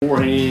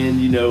beforehand,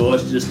 you know,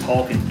 us just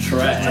talking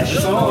trash.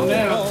 It's on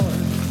now.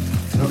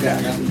 Okay,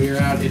 I got the beer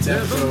out. It's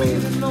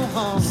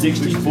episode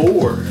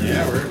 64.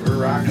 Yeah, we're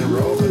rocking and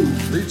rolling.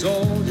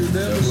 So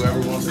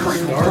whoever wants to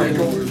start,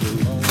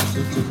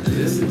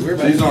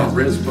 These aren't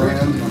Ritz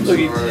brand. Look,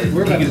 he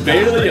can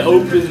barely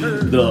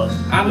open the.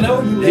 I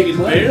know you. He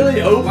can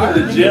barely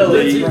open the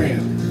jelly.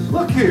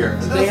 Look here.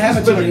 They have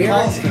a been a generic.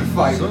 constant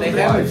fight. They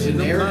have a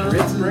generic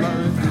Ritz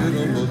brand.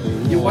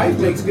 Your wife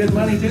makes good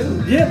money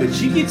too. Yeah, but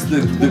she gets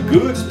the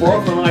good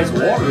sparkling ice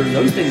water, and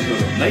those things are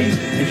amazing.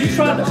 Have you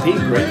tried the pink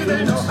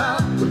grapefruits?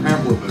 The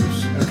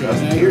Pamplemousse. Okay,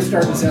 now you're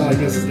starting to sound like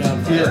this is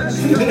done. Yes.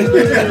 Kim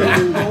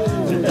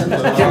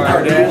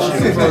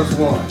Kardashian. First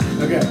one.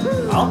 Okay.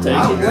 I'll take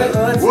it.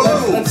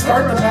 Let's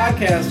start the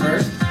podcast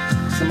first.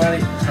 Somebody,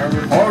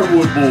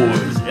 Hardwood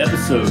Boys,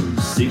 episode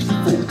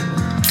 64.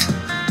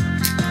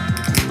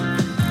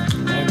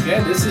 Okay,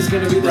 this is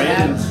going to be the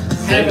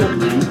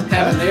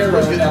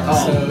habanero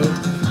episode.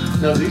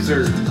 No, these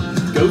are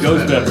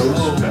Ghost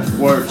peppers.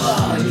 Worse.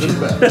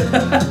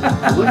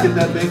 Look at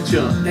that big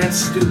chunk. That's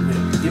stupid.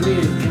 Give me a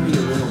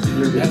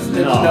little bit. That's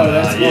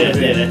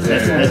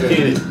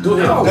kidding. Go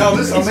ahead. No,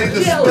 listen, I made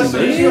this jelly,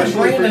 special. You and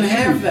Brandon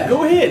half that.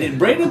 Go ahead. And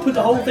Brandon put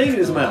the whole thing in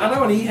his I mouth.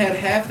 know, and he had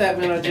half that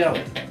amount of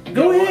jelly.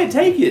 Go ahead,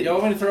 take it. You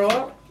want me to throw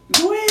up?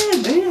 Go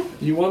ahead, man.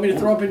 You want me to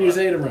throw up in your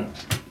Zeta room?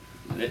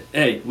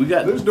 Hey, we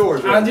got. Those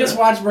doors. I just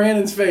watched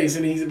Brandon's face,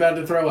 and he's about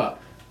to throw up.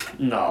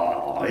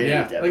 No,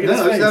 Yeah, yeah. look at No,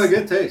 his it's got a face.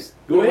 good taste.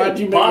 Go Why'd ahead.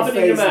 you make Pop a it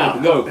in your face mouth.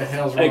 like, Go. what the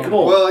hell's Hey, wrong? come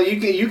on. Well,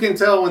 you can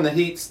tell when the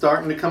heat's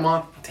starting to come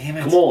on, Damn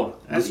it. Come on.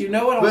 You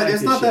know what? I but like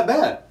it's this not shit. that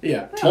bad.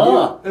 Yeah.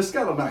 It's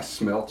got a nice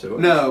smell to it.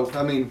 No,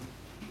 I mean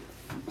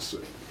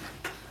Wasn't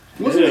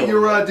Ew. it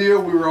your idea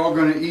we were all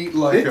going to eat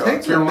like It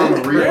takes a Carolina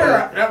minute. Reaper?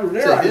 Yeah, that was to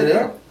there. hit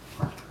it.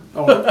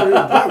 Oh,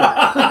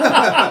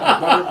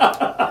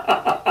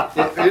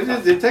 that's pretty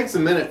good. It takes a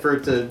minute for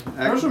it to There's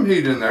actually. some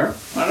heat in there.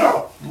 I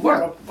know.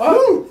 What the fuck?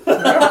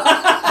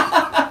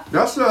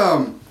 That's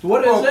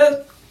What is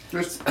this?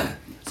 just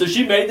So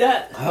she made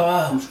that?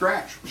 from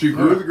scratch. She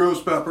grew the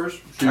ghost peppers.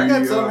 She, I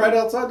got some right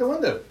outside the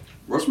window.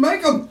 Let's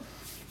make them.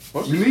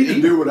 You need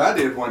to do what I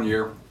did one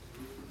year.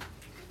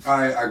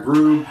 I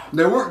grew.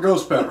 They weren't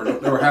ghost peppers.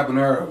 They were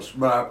habaneros.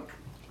 But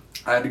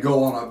I had to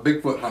go on a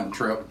Bigfoot hunting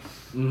trip.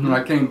 When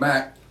I came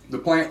back, the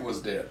plant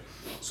was dead,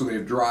 so they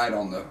had dried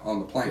on the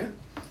plant.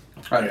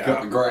 I had to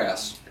cut the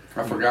grass.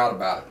 I forgot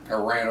about it. I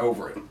ran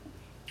over it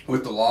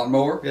with the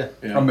lawnmower. Yeah.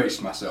 Yeah. I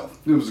maced myself.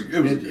 It was a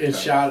good It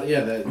time. shot,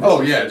 yeah.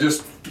 Oh yeah,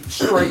 just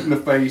straight in the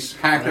face,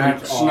 hacking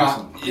That's snot.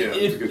 awesome. Yeah, it was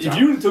a If good you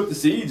time. would have took the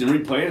seeds and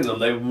replanted them,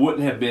 they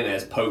wouldn't have been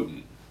as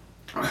potent.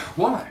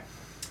 Why?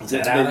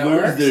 that how that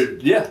works?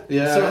 Yeah.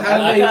 Yeah. So how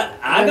do I they? got-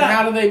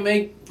 how do they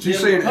make? So you're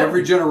them saying potent?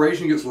 every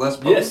generation gets less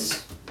potent?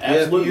 Yes. Yeah,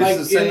 if you Absolutely. use Like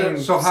the in same,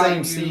 the- so how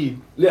same do you-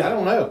 seed. Yeah. I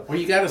don't know. Well,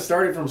 you got to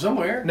start it from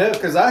somewhere. No,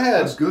 because I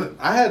That's had good.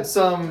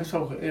 some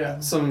Yeah.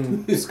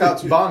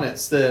 Scotch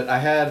bonnets that I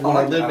had when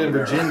I like lived in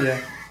habanero.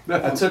 Virginia. I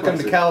That's took them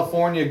to spicy.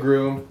 California,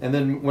 grew them, and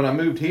then when I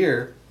moved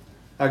here,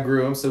 I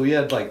grew them. So we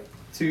had like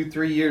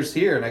 2-3 years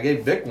here, and I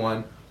gave Vic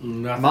one.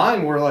 Nothing.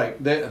 Mine were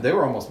like they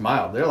were almost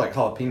mild. They're like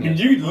jalapenos.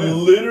 You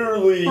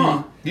literally,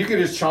 Huh. You could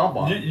just chomp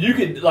on. you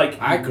could like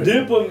I couldn't.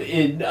 dip them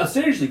in.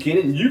 Seriously,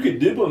 Kenan, you could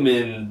dip them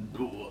in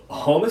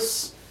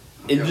hummus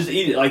and just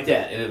eat it like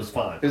that, and it was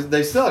fine. 'Cause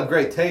they still have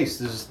great taste.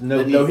 There's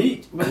no heat. No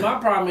heat. But my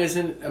problem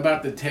isn't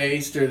about the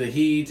taste or the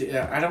heat.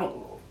 I don't.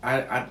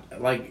 I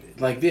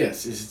like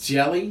this. It's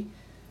jelly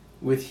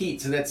with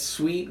heat, so that's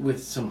sweet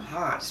with some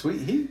hot. Sweet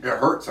heat. It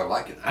hurts. I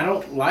like it. I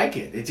don't like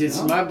it. It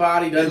just my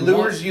body It doesn't.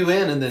 lures you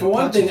in and then For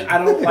one punches thing, you. I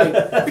don't like.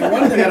 For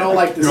one thing, I don't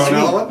like the You want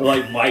another sweet. one?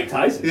 Like Mike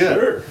Tyson, Yeah.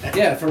 sure.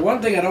 Yeah, for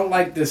one thing, I don't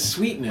like the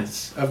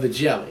sweetness of the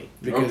jelly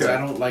because Okay. I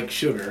don't like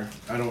sugar.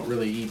 I don't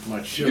really eat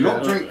much sugar. You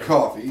don't drink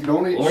coffee. You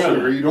don't eat Or-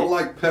 sugar. You don't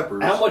like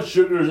peppers. How much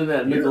sugar is in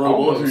that You're Michelob Ultra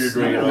almost- you're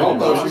drinking? you're right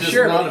almost- now? I'm It's just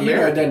sure, not but you know, it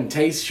American. doesn't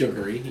taste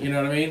sugary. You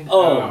know what I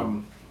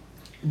mean?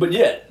 But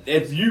yeah,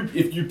 if you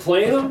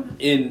plant them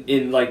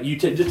in like you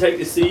just take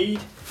the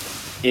seed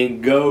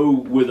and go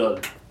with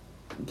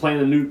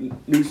plant a new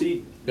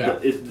seed, Yeah.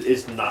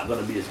 it's not going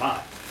to be as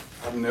hot.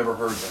 I've never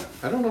heard that.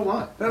 I don't know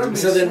why. That don't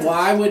So make then, sense.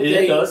 why would It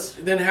they? does.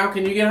 Then how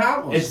can you get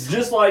hot ones? It's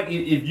just like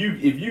if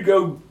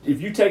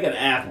you take an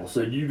apple,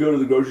 so you go to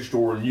the grocery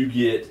store and you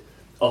get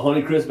a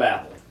Honeycrisp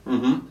apple,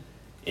 Mm-hmm.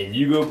 and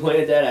you go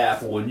plant that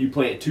apple and you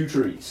plant 2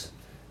 trees.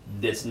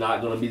 That's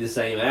not going to be the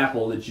same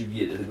apple that you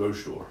get at the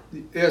grocery store.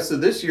 Yeah, so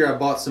this year I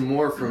bought some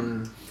more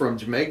from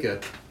Jamaica,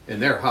 and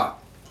they're hot.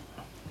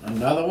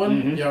 Another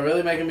one? Mhm. Y'all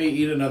really making me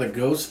eat another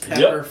ghost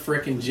pepper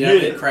frickin'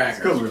 jelly Yeah.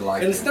 cracker? Because we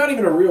like And it. it's not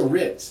even a real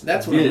Ritz.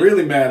 That's what Yeah. I'm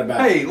really mad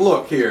about. Hey,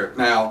 look here.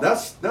 Now,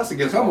 that's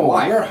against Come my on,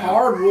 wife. we're now.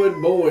 hardwood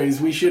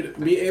boys. We should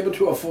be able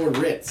to afford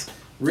Ritz.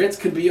 Ritz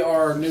could be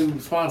our new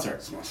sponsor.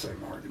 That's my same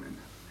argument.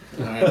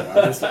 All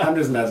right, I'm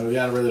just messing with you.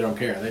 I really don't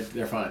care.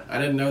 They're fine. I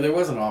didn't know there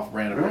was an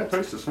off-brand They of don't Ritz.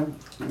 taste the same.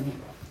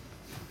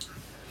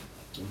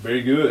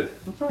 Very good.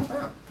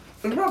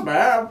 It's not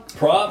bad.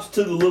 Props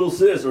to the little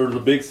sis or the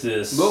big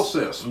sis. Little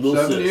sis, Little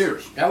 7 sis.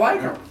 years. I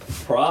like them.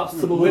 Props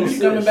to the When little are you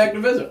sis. coming back to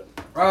visit?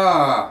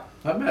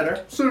 I met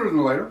her. Sooner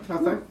than later, I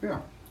think. Yeah,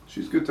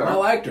 she's a good I time.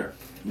 liked her.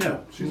 Yeah,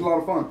 She's a lot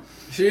of fun.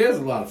 she is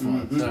a lot of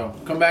fun. So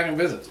come back and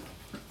visit.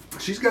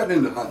 She's gotten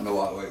into hunting a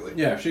lot lately.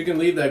 Yeah, she can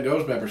leave that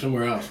ghost pepper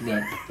somewhere else.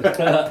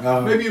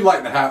 But Maybe you'd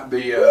like the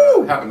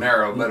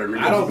habanero better.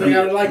 I don't think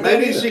I would like that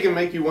Maybe either. she can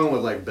make you one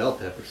with like bell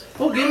peppers.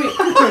 Well, give me.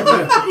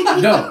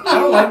 No, I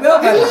don't like bell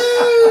peppers.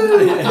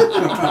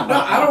 No,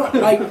 I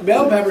don't like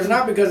bell peppers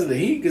not because of the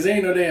heat, because there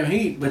ain't no damn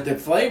heat, but the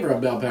flavor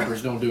of bell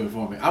peppers don't do it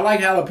for me. I like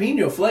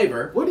jalapeno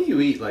flavor. What do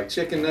you eat? Like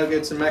chicken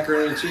nuggets and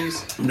macaroni and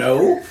cheese?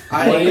 No,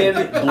 Bland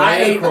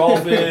ate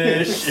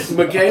crawfish.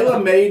 Michaela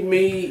made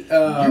me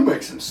You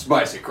make some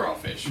spicy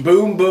crawfish.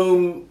 boom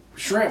boom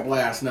shrimp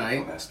last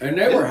night, that's and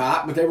they were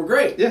hot, but they were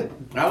great. Yeah.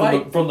 I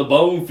like. From the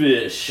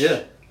bonefish.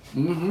 Yeah.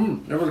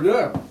 It was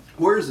good,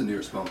 Where's the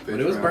nearest bonefish? but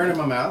it was burning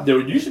my mouth. There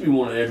used to be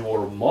one at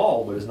Edgewater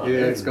Mall, but it's not Yeah,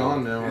 there it's anymore.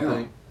 gone now, Yeah. I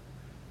think.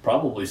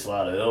 Probably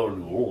Slidell or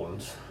New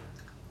Orleans.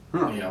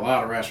 Yeah, a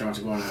lot of restaurants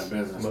are going out of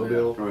business.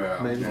 Mobile. Oh, yeah.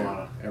 Maybe.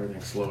 Now.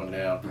 Everything's slowing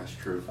down. That's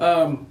true.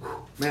 Man,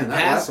 that Pass-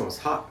 last one was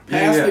hot.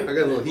 pass Yeah. the- I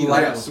got a little heat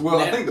on that Last, one.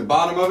 well, I think the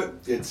bottom of it,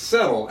 it's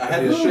settled. I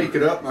had to Yeah. shake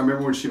it up. I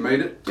remember when she made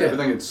it. Yeah.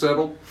 Everything had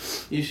settled.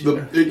 You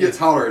should. It gets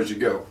hotter as you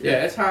go.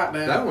 Yeah, it's hot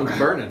now. That one's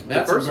burning.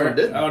 That's the first a one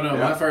didn't. Oh no, Yeah.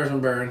 my first one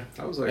burned,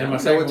 I was like, and I my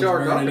don't know second what one's y'all are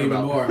burning talking even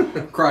about.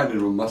 more. Crying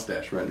into a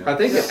mustache right now. I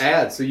think it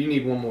adds, so you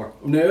need one more.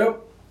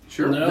 Nope,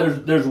 Sure. No.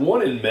 There's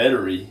one in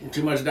Metairie.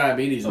 too much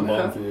diabetes A in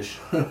that. bonefish.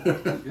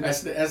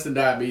 That's the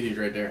diabetes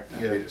right there.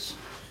 Diabetes.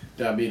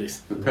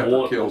 Diabetes. The pepper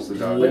One- kills the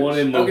diabetes. One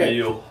in Okay.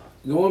 Mobile.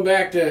 Going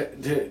back to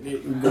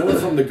going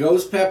from the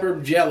ghost pepper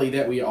jelly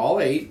that we all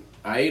ate.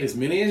 I ate as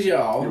many as You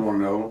y'all. want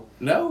to know?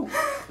 No,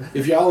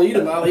 if y'all eat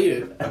them, I'll eat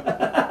it.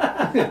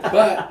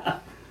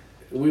 But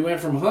we went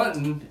from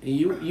hunting.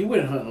 You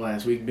went hunting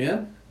last week,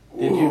 Ben.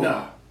 Did you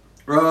not?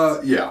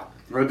 Yeah.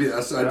 I did. I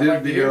I'd did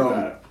like to hear the.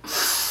 about it.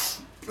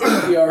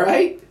 You all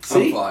right?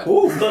 See, fine.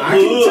 Ooh, I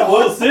can talk.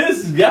 Well,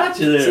 sis got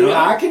you there. See, huh?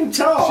 I can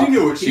talk. She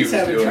knew what she He's was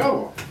having doing.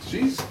 trouble.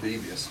 She's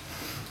devious.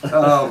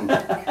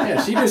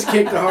 Yeah, she just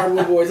kicked the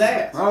hardwood boy's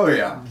ass. Oh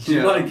yeah. She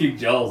Yeah. might have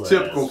kicked y'all's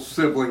Typical ass.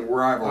 sibling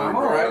rivalry. I'm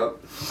all brought right.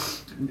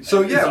 up.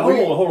 So yeah, hold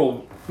we. on,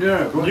 hold Yeah. Go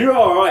on. ahead. You're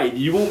all right.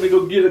 You want me to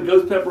go get a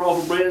ghost pepper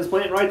off of Brandon's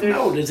plant right there?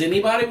 No, does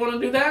anybody want to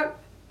do that?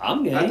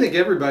 I'm game. I think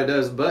everybody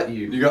does, but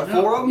you. You got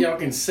four of them. Y'all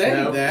can say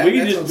No. that. we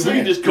can That's just what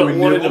I'm saying. cut we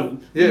one nibble?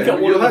 into Yeah, cut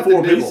one you'll into have to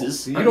 4 nibble.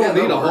 pieces. You Yeah, don't need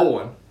a that'll whole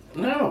work. one.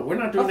 No, we're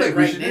not doing I that think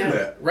we right should do now.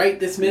 that. Right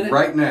this minute.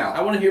 Right I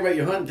now. want to hear about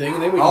your hunting thing,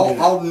 and then we can do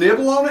that. I'll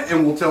nibble on it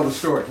and we'll tell the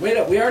story. Wait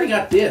up, we already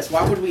got this.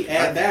 Why would we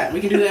add that?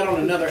 We can do that on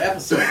another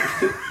episode.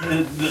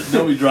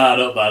 They'll be dried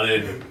up by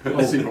then.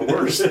 That's even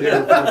worse.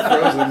 Yeah,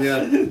 frozen,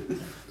 yeah.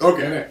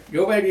 Okay. Okay,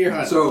 go back to your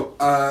hunting.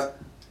 So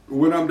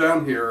when I'm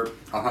down here,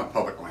 I hunt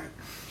public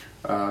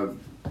land.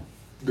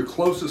 The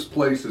closest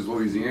place is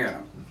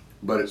Louisiana,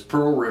 but it's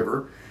Pearl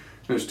River.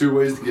 There's two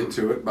ways to get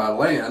to it: by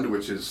land,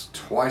 which is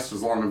twice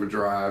as long of a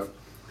drive,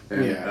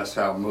 and Yeah. that's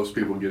how most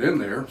people get in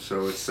there.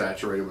 So it's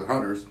saturated with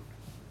hunters,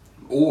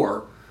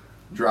 or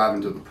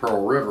driving to the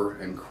Pearl River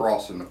and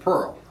crossing the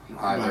Pearl.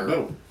 By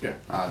boat. Yeah.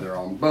 Either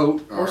on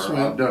boat or swim.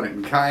 I've done it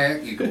in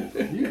kayak. You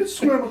can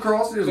swim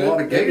across. There's a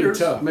lot of That'd be gators.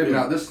 tough, Maybe yeah.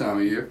 not this time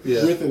of year.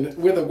 Yeah.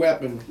 With a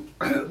weapon.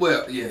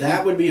 Well, yeah,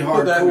 That would be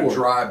put that in a hardcore.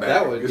 dry bag.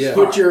 That would- It's yeah.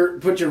 fine.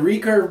 Put your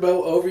recurve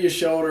boat over your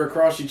shoulder,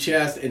 across your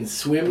chest, and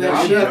swim that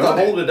I've You shit. have to done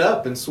it. hold it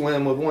up and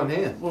swim with one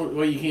hand.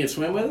 Well, you can't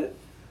swim with it.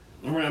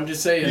 I'm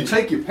just saying. You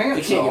take your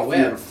pants They can't get off,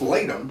 you wet.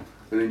 inflate them,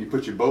 and then you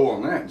put your bow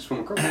on that and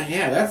swim across.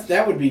 Yeah,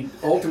 that would be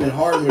ultimate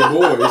hardwood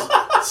boys.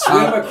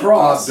 Swim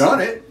across. I've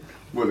done it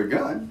with a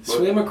gun. but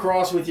Swim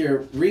across with your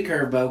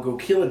recurve bow, go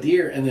kill a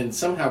deer, and then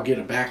somehow get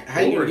it back. How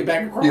you gonna get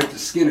back across? You have to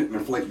skin it and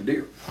inflate the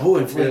deer. Oh,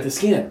 inflate Yeah. the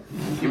skin.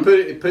 You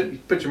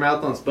put your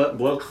mouth on its butt and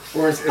blow.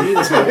 Or it's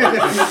either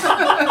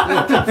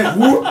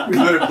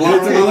Let it blow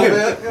a little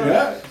bit.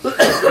 yeah.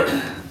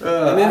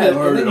 Uh, And then, I've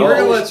heard it We're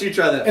gonna all. let you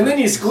try that. and then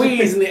you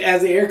squeeze, and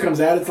as the air comes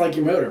out, it's like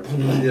your motor.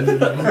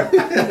 Yeah.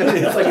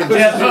 It's like a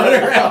jet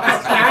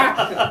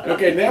motor.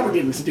 Okay, now we're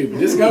getting stupid.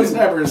 This ghost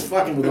pepper is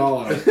fucking with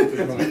all of it.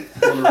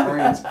 on their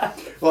brains.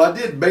 Well, I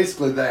did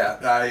basically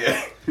that.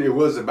 It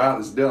was about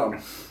as dumb.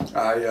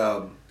 I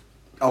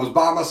was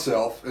by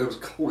myself. It was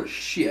cold as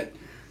shit.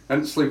 I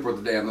didn't sleep worth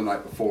a damn the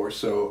night before,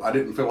 so I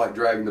didn't feel like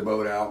dragging the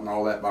boat out and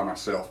all that by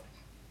myself.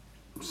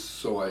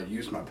 So I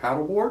used my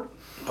paddleboard.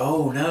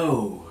 Oh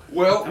no!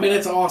 Well, I mean,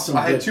 it's awesome.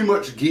 I had but- too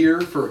much gear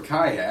for a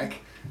kayak.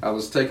 I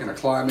was taking a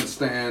climbing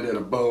stand and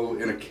a bow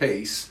in a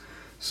case.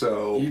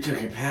 So You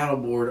took a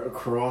paddleboard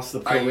across the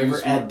I Pearl River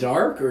used my- at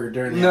dark or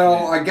during the no,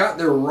 afternoon? I got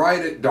there right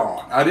at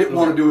dawn. I didn't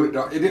want to do it at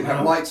dawn. It didn't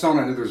have No? lights on.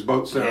 I knew there was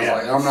boats there. Yeah,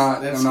 I was like,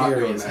 I'm that's not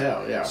scary doing as that.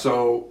 hell, yeah.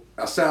 So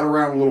I sat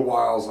around a little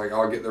while. I was like,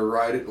 I'll get there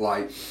right at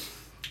light.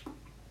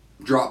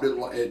 Dropped it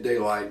at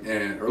daylight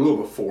or a little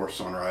before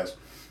sunrise.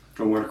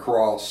 And went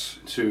across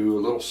to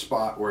a little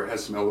spot where it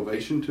has some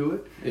elevation to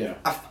it. Yeah.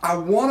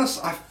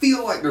 I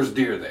feel like there's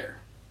deer there,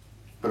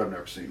 but I've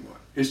never seen one.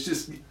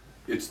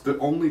 It's the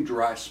only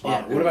dry Yeah.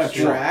 spot. What in about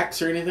the swamp.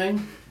 tracks or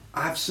anything?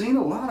 I've seen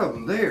a lot of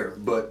them there,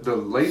 but the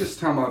latest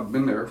time I've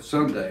been there,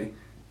 Sunday,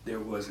 there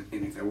wasn't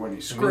anything. There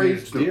wasn't any I mean,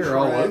 there's scrapes. no deer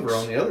all over tracks.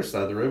 on the other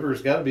side. The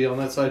river's got to be on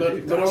that side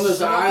too. But on those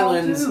That's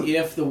islands, too.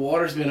 if the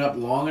water's been up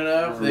long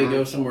enough, they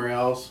go somewhere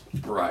else.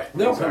 Right.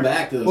 They'll come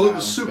back to those Well, it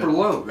islands. was super but-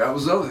 low. That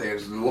was the other thing.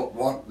 Is the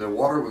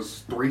water was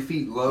 3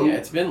 feet low. Yeah,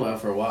 it's been low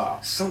for a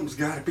while. Something's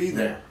got to be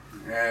there.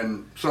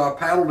 And so I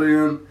paddled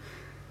in.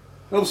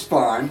 It was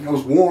fine. I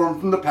was warm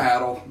from the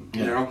paddle.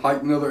 You Yeah. know,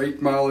 hiked another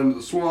 8 mile into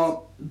the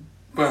swamp.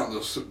 Found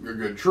a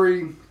good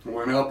tree.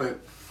 Went up it.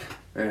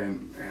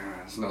 And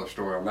that's another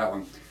story on that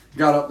one.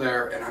 Got up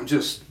there, and I'm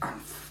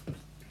an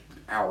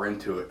hour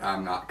into it.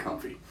 I'm not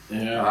comfy.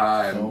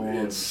 Yeah.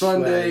 It's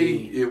Sunday.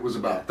 Sweaty. It was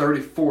about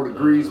 34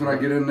 degrees when I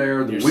get in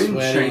there. The You're wind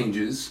sweaty.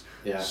 changes.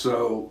 Yeah.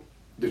 So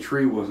the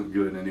tree wasn't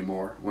good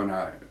anymore when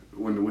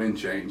the wind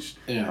changed.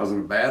 Yeah. I was in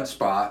a bad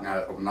spot, and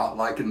I'm not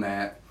liking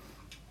that.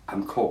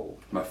 I'm cold.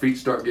 My feet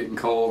start getting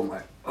cold. I'm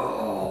like,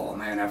 oh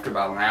man. After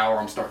about an hour,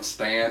 I'm starting to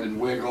stand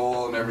and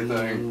wiggle and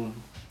everything.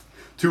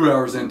 2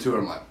 hours into it,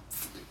 I'm like,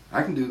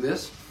 I can do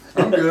this.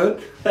 I'm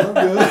good. I'm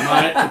good.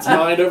 It's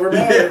mind over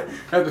matter.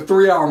 Yeah. At the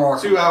 3 hour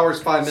mark. 2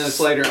 hours, 5 minutes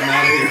later, I'm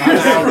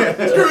out of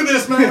here. Screw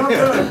this, man. I'm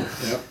done.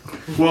 Yep.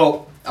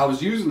 Well, I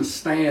was using the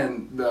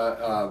stand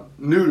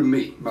new to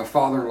me. My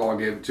father-in-law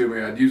gave it to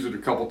me. I'd used it a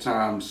couple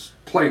times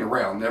playing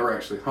around. Never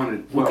actually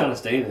hunted. What kind of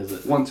stand is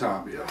it? One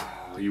time,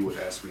 yeah, you would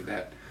ask me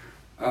that.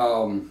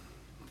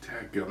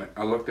 Dadgummit.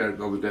 I looked at it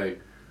the other day.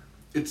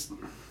 It's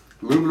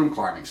aluminum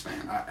climbing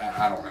stand.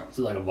 I don't know. Is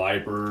it like a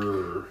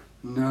Viper? Or...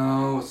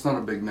 No, it's not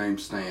a big name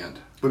stand,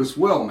 but it's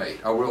well made.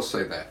 I will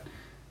say that.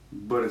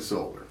 But it's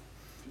older.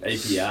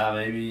 API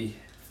maybe?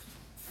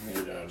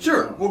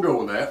 Sure, we'll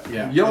go with that.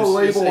 Yeah. Yellow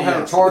Just label say had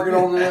yes. a target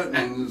on that,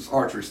 and it's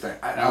archery stand.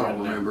 I I don't don't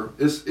know. remember.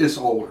 It's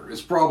older.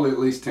 It's probably at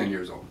least 10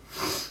 years old,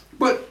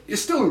 but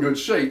it's still in good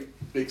shape.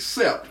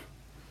 Except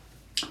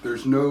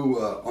there's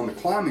no on the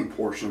climbing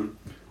portion.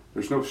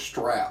 There's no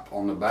strap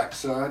on the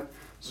backside,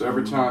 so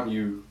every time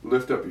you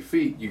lift up your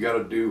feet, you got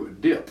to do a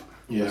dip.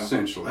 Yeah.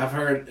 Essentially. I've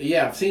heard.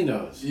 Yeah, I've seen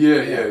those.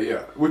 Yeah.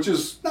 Which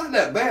is not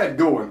that bad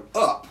going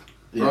up.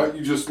 Yeah. Right?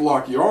 You just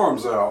lock your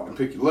arms out and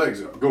pick your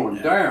legs up. Going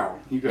Yeah. down,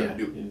 you got to Yeah.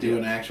 do a You dip. do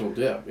an actual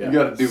dip. Yeah. You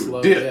got to do Slow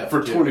a dip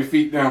for 20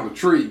 feet down the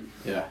tree.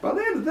 Yeah. By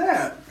the end of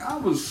that, I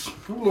was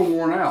a little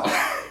worn out.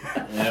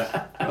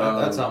 Yeah.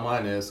 That's how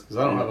mine is, because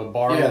I don't have a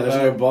bar. Yeah, on the there's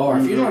back. no bar.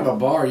 If you don't have a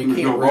bar, you There's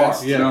can't no bar.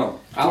 rest. Yeah. No.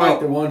 I like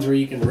the ones where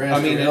you can rest.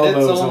 I mean, your it's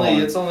elbows only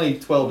on. it's only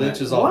 12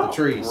 inches off the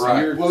tree, so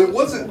Right. you're Well, it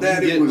wasn't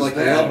that. you It get was like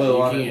that. an elbow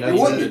You on can't- it. It That's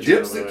wasn't the it.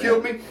 dips that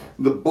killed me.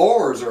 The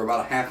bars are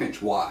about a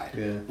half-inch wide.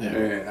 Yeah. Yeah.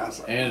 And I was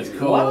like, And it's "Man,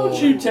 cold. Why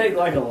don't you take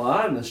like a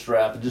lineman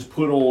strap and just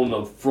put on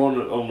the front,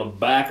 on the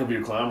back of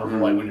your climber for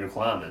like when you're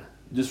climbing,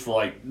 just for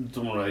like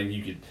somewhere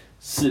you could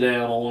sit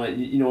down on it.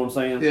 You know what I'm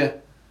saying? Yeah.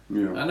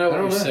 You know. I know what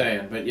I you're don't know.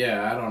 saying, but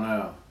yeah, I don't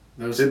know.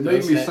 Those, It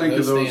made me think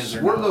of those. stands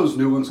are What are not- those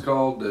new ones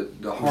called?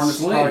 The harness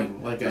sling, type?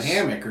 like a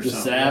hammock or The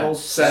something.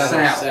 saddles?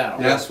 Saddle.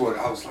 That's what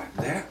I was like.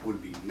 That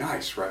would be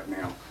nice right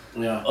now.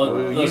 Yeah.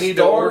 You need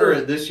to order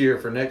it this year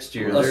for next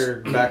year. A-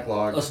 They're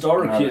backlogged. A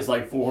starter Right. kit's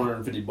like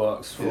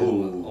 $450 for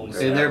Ooh. on the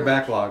And they're saddle.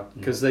 backlogged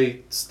because they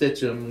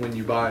stitch them when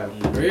you buy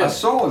them. Really? I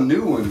saw a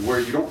new one where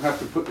you don't have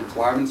to put the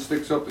climbing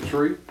sticks up the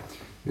tree.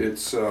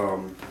 It's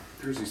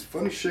there's these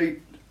funny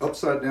shaped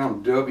upside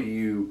down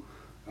W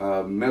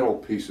metal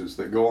pieces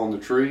that go on the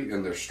tree,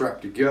 and they're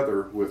strapped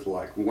together with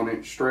like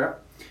 1-inch strap.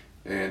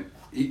 And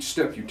each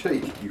step you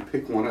take, you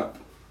pick one up,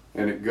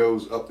 and it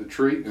goes up the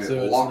tree, and So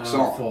it it's locks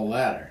not on. a full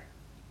ladder.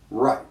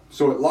 Right.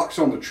 So it locks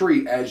on the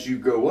tree as you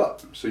go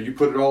up. So you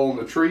put it all on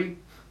the tree.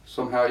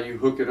 Somehow you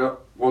hook it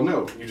up. Well,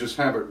 no, you just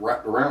have it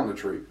wrapped around the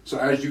tree. So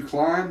as you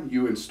climb,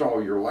 you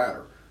install your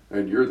ladder,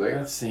 and you're there.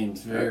 That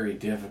seems very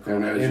difficult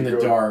And as in you the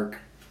go- dark.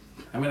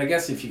 I mean, I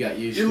guess if you got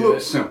used It to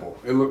looked it, simple.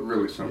 It looked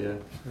really simple. Yeah,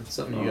 that's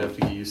something you have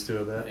to get used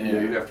to. That. Yeah.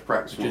 Yeah, you'd have to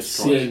practice it once just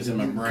or twice. seems in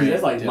my brain. Cause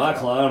that's like my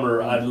difficult.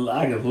 climber.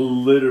 I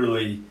can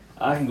literally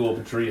go up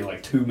a tree in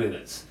like 2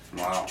 minutes.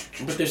 Wow.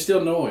 But there's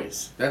still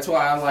noise. That's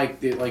why I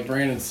like it. Like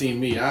Brandon's seen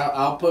me.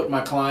 I'll put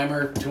my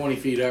climber 20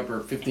 feet up or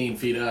 15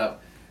 feet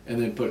up, and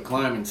then put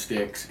climbing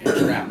sticks and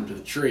strap them to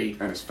the tree.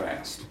 And it's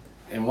fast.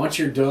 And once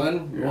you're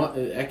done,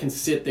 Yeah. I can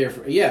sit there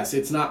for. Yes,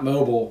 it's not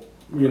mobile.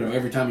 You know,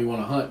 every time you want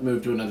to hunt,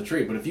 move to another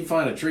tree. But if you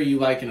find a tree you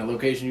like in a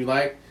location you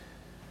like,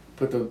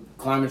 put the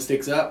climbing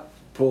sticks up,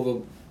 pull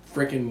the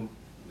freaking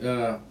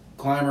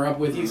climber up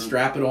with you,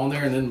 strap it on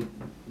there, and then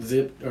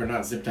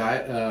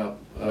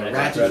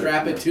ratchet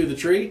strap it to the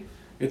tree.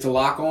 It's a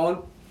lock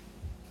on.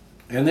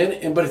 And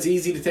then, but it's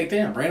easy to take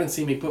down. Brandon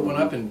seen me put one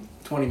up in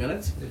 20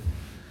 minutes.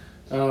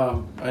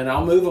 And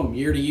I'll move them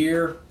year to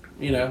year.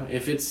 You know,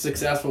 if it's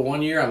successful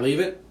one year, I leave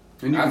it.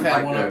 And you I've can had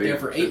hike one that up there in,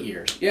 for too. 8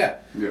 years. Yeah.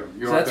 Yeah, you So don't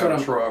have that's to have what a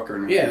I'm- truck or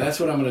anything. Yeah, that's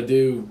what I'm going to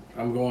do.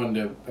 I'm going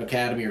to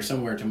Academy or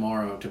somewhere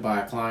tomorrow to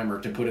buy a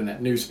climber to put in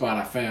that new spot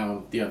I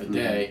found the other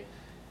day.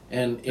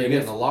 And Are you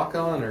getting a lock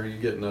on, or are you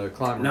getting a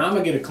climber? now I'm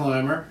going to get a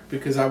climber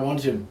because I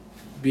want to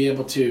be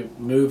able to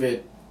move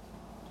it.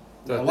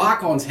 The I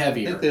lock on's think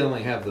heavier. they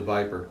only have the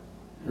Viper.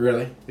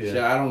 Really? Yeah.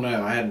 So I don't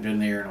know. I hadn't been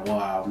there in a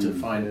while to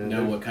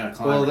know what kind of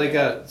climber. Well, they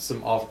got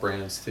some off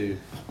brands too.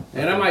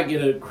 And I might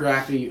get a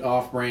crappy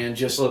off-brand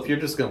just. Well, if you're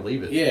just gonna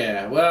leave it.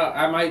 Yeah, well,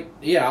 I might.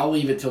 Yeah, I'll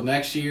leave it till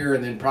next year,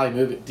 and then probably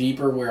move it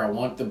deeper where I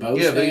want the bow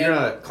Yeah, stand. but you're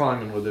not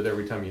climbing with it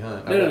every time you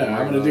hunt. No.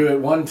 I'm going to do it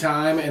one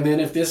time, and then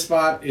if this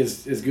spot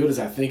is as good as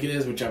I think it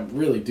is, which I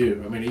really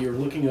do. I mean, you're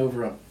looking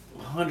over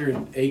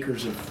 100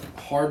 acres of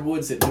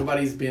hardwoods that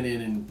nobody's been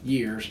in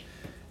years,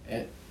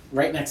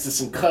 right next to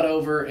some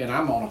cutover, and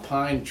I'm on a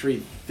pine tree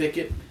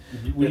thicket.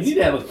 We need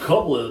to have a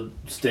couple of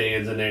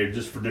stands in there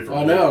just for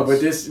different. Oh no,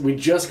 ones. but we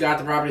just got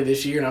the property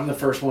this year, and I'm the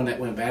first one that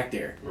went back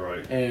there.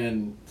 Right.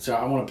 And so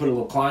I want to put a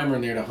little climber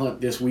in there to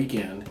hunt this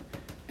weekend.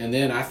 And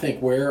then I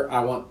think where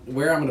I'm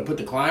going to put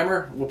the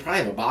climber, we'll probably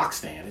have a box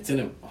stand. It's in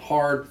a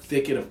hard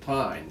thicket of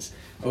pines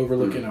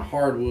overlooking a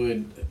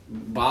hardwood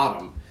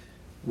bottom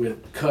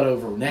with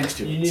cutover next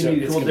to it. You need So me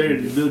to it's come up gonna there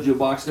be and build you a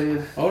box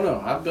stand? Oh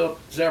no, I've built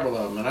several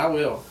of them, and I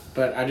will.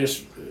 But I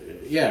just,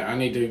 I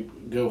need to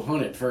go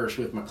hunt it first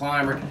with my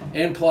climber.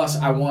 And plus,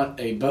 I want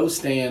a bow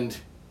stand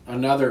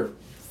another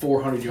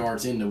 400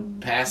 yards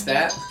past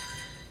that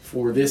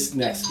for this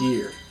next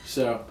year.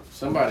 So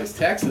somebody's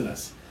texting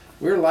us.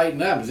 We're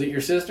lighting up. Is it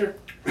your sister?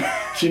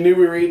 She knew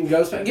we were eating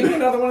ghost pepper. Give me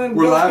another one in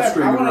We're ghost live pepper. I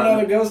streaming want right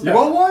another now. ghost You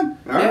pepper. want one?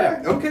 All Yeah.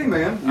 right. Okay,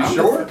 man. You I'm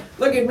sure?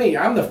 Look at me.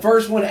 I'm the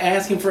first one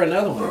asking for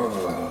another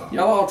one.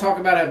 Y'all all talk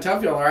about how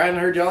tough y'all are. I haven't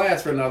heard y'all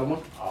ask for another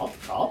one.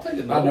 I'll take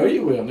it. I know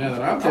you will now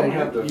that I'm taking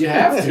have it. to. You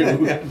have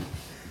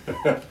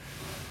to.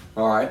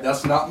 All right.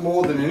 That's not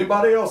more than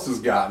anybody else has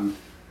gotten.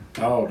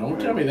 Oh, don't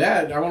tell me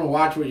that. I want to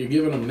watch what you're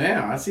giving them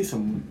now. I see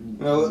some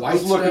Now, white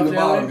let's look stuff at the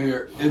down bottom there.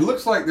 here. It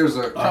looks like there's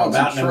a about in the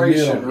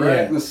concentration middle, right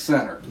yeah. in the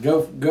center.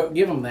 Go,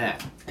 give them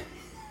that.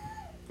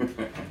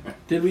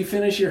 Did we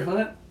finish your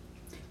hunt?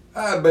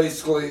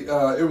 Basically,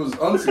 it was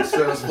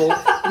unsuccessful.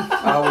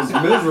 I was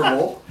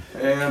miserable,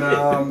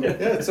 and Yeah,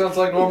 it sounds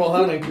like normal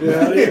hunting. I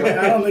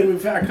don't think we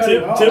found. I cut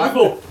it off.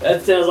 Typical.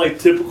 That sounds like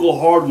typical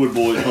hardwood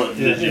boys hunting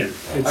this year.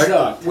 It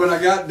sucked. when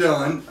I got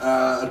done,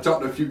 I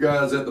talked to a few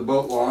guys at the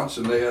boat launch,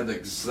 and they had the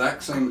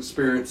exact same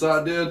experience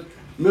I did.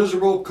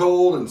 Miserable,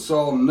 cold, and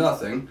saw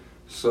nothing.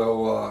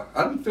 So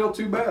I didn't feel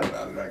too bad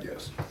about it, I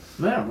guess.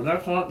 No, but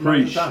that's not most of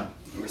Preach. the time.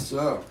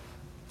 So,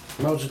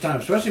 Most of the time,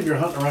 especially if you're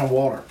hunting around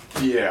water,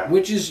 yeah.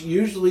 which is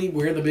usually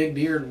where the big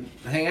deer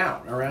hang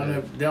out, around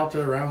the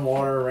delta, around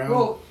water, around.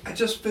 Well, I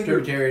just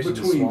figured Tributaries of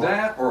the between swamp.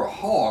 that or a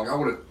hog,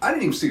 I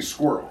didn't even see a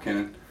squirrel,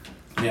 Kenneth.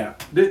 yeah.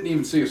 Didn't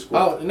even see a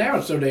squirrel. Oh, now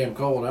it's so damn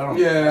cold. I don't.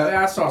 Yeah.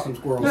 I saw some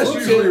squirrels. That's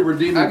usually a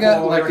redeeming I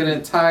got like quality. an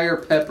entire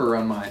pepper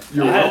on mine.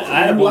 You're I welcome.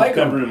 had You one like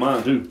 'em. pepper in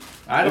mine too.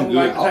 I don't good.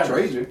 like I'll peppers.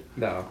 trade you.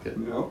 No, I'm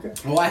kidding. Yeah, okay.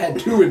 Well, I had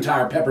 2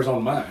 entire peppers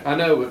on mine. I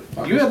know,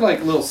 but you had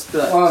like little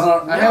studs.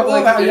 I have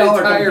like how an y'all are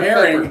entire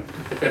comparing.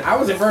 pepper. I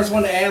was the first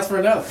one to ask for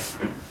another.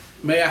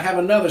 May I have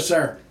another,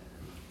 sir?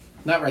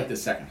 Not right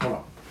this second. Hold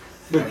on.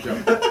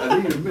 I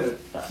need a minute.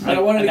 I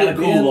wanted to got get a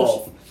cool Ben's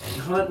off.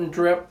 hunting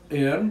trip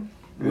in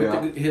with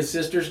Yeah. his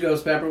sister's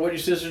ghost pepper. What's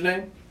your sister's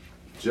name?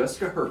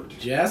 Jessica Hurt.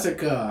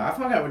 Jessica. I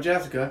hung out with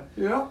Jessica,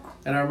 Yeah.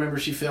 and I remember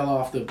she fell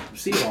off the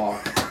seawall.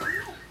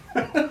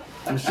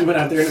 And she went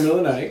out there in the middle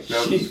of the night.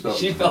 That She, was stuff.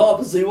 she fell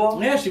off a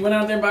seawall? Yeah, she went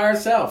out there by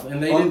herself,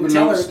 and they didn't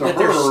tell her Unbeknownst to that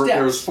there's her, steps.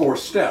 there's 4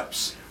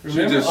 steps.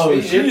 Remember?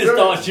 Oh, she just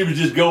thought she was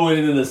just going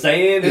into the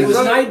sand. It was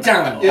so-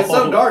 nighttime. It's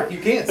so dark you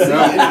can't see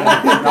No, it.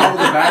 not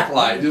with a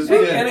backlight. Just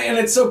And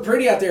it's so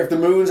pretty out there. If the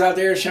moon's out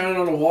there shining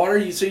on the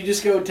water, so you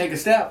just go take a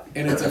step,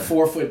 and it's a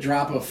 4-foot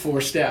drop of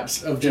 4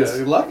 steps of Yeah,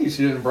 just. lucky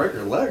she didn't break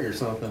her leg or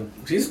something.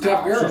 She's a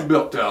tough She's girl.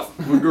 built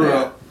tough. We grew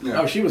up.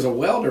 Yeah. Oh, she was a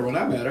welder when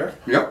I met her.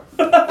 Yep.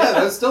 Yeah,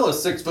 that's still a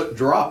 6-foot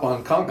drop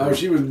on concrete. Oh,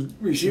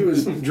 she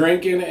was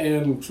drinking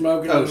and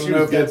smoking. Oh, I don't she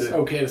know was if that's good.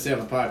 okay to say on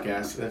the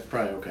podcast. That's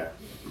probably okay.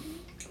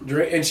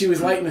 And she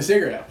was lighting a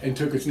cigarette and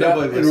took a step.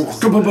 Nobody and listens.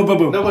 boom, boom, boom,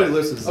 boom. Nobody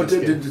listens to Oh, this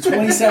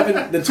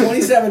the kid.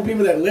 27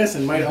 people that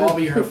listen might all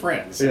be her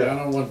friends. So Yeah. I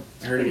don't want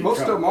her to get Most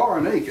of trouble. them are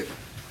naked.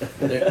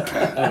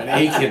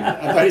 Aiken.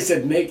 I thought he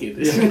said naked.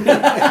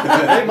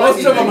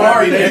 Most of them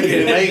are That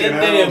naked.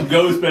 damn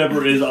ghost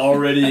pepper is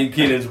already in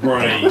Kenneth's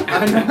brain.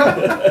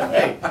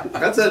 Hey,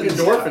 That's that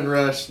endorphin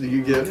rush that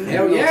you get.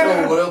 hell Don't tell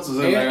yeah. me what else is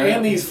in there.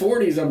 And these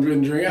 40s I've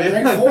been drinking.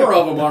 I drank 4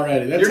 of them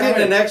already. That's You're how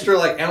getting an I- extra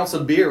like ounce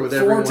of beer with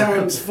 4 every one.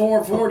 times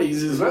 4 40s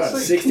is Does what? that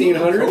say King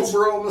 1600s?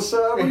 Cobra on the side?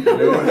 What are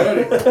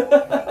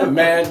you doing?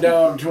 Mad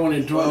Dog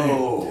 2020.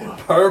 Oh.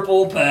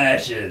 Purple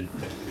passion.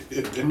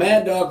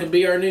 Mad Dog could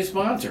be our new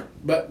sponsor.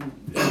 But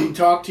have you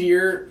talked to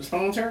your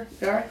sponsor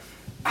guy?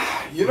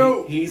 You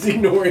know, He's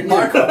ignoring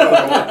Michael,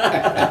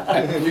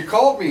 you. you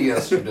called me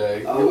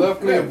yesterday. Oh, you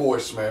left me a good.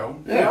 voicemail.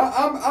 Yeah.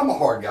 Yeah, I'm a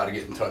hard guy to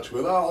get in touch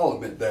with. I'll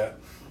admit that.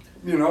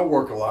 You know, I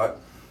work a lot.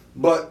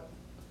 But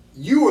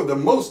you are the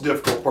most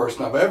difficult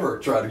person I've ever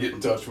tried to get in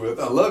touch with.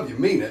 I love you,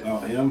 mean it. Oh,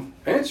 him?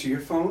 Answer your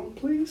phone,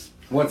 please.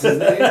 What's his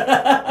name?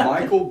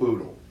 Michael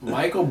Boodle.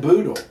 Michael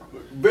Boodle.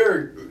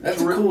 Very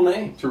That's a cool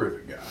name.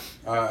 Terrific guy.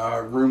 I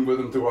roomed with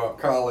him throughout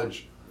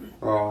college.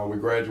 We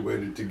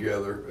graduated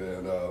together,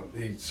 and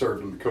he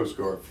served in the Coast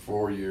Guard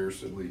for 4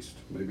 years at least,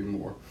 maybe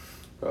more.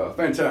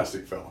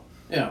 Fantastic fellow.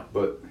 Yeah.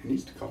 But he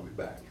needs to call me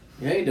back.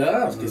 Yeah, he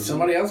does. Because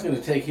somebody else is going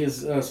to take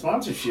his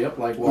sponsorship,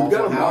 like We've Waffle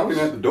got him House. knocking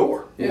at the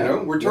door. Yeah. You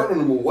know, we're turning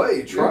them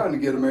away, trying to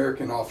get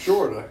American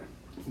Offshore to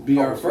Be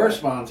our call us first back.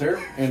 sponsor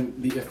and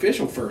the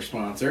official first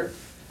sponsor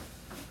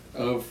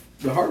of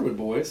the Hardwood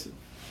Boys.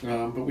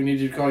 But we need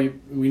you to call you.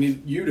 We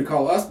need you to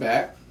call us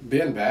back,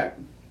 Ben back,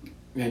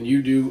 and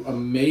you do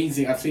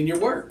amazing. I've seen your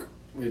work.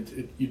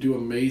 You do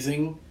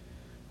amazing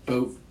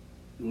boat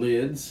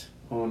lids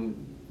on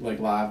like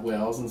live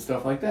wells and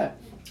stuff like that.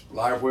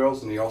 Live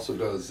wells, and he also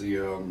does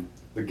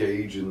the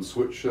gauge and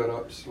switch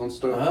setups on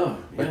stuff. Oh,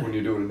 Like yeah. when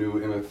you're doing a new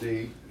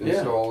MFD Yeah.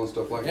 install and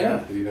stuff like Yeah.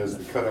 that. He has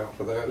the cutout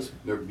for that.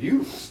 They're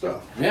beautiful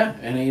stuff. Yeah,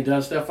 and he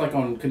does stuff like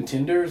on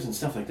contenders and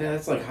stuff like that.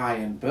 That's like high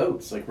end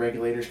boats, like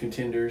regulators,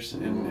 contenders,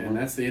 and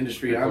that's the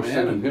industry I'm We're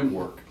sending in. him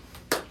work.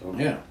 So,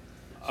 Yeah.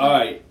 All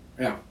right,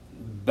 Yeah.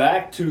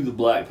 back to the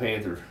Black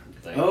Panther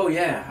thing. Oh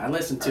yeah, I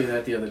listened to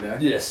that the other day.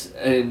 Yes,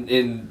 and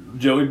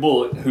Joey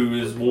Bullitt, who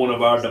is one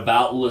of our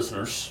devout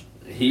listeners,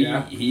 he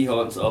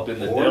hunts up in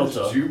the Orange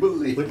Delta.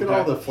 Jubilee. Look at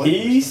all the flavors.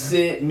 He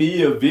sent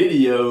me a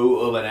video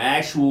of an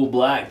actual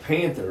Black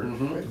Panther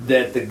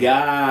that the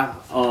guy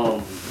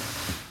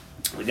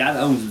that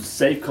owns a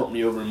safe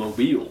company over in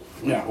Mobile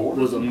Yeah.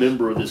 was a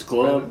member of this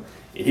club.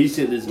 And he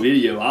sent this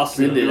video. I'll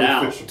send it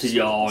out to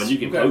y'all, and you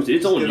can post it.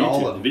 It's on Get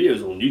all YouTube. of The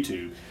video's on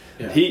YouTube.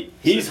 Yeah.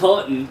 He's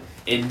hunting,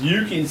 and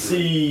you can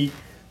see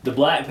the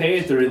Black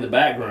Panther in the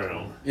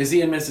background. Is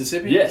he in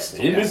Mississippi? Yes,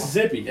 in Yeah.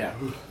 Mississippi. Yeah.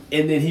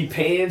 And then he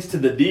pans to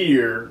the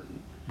deer,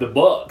 the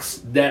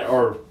bucks that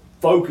are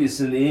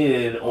focusing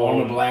in on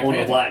the Black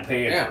Panther.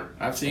 Yeah,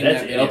 I've seen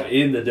That's that video. up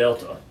in the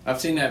Delta. I've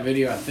seen that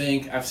video. I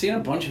think I've seen a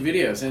bunch of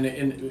videos,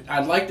 and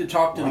I'd like to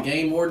talk to the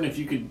game warden if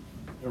you could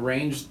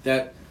arrange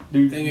that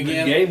Dude, thing the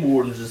again. game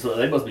wardens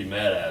they must be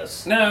mad at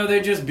us. No,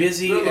 they're just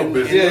busy. They're and,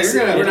 busy. and Yeah,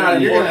 listen, you're we're not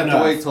gonna important have to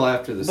enough. wait till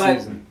after the But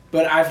season.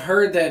 but I've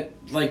heard that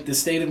like the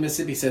state of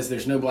Mississippi says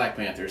there's no Black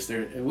Panthers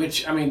there,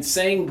 which I mean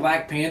saying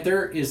Black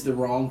Panther is the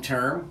wrong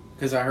term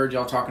because I heard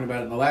y'all talking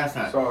about it the last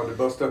time. Sorry to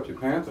bust up your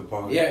panther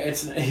party. Yeah,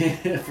 it's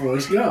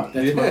Forrest Gump.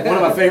 That's one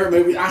of my favorite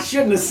movies. I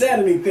shouldn't have said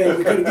anything.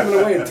 We could have given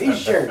away a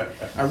T-shirt.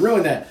 I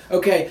ruined that.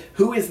 Okay,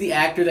 who is the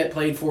actor that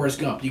played Forrest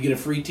Gump? You get a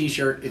free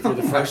T-shirt if you're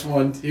the first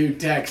one to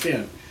text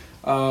in.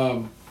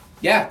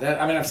 Yeah,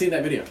 I've seen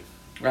that video.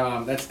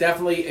 That's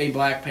definitely a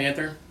Black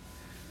Panther.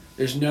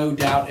 There's no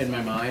doubt in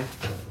my mind.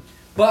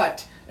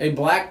 But a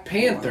Black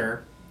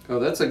Panther. Oh,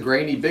 that's a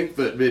grainy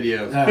Bigfoot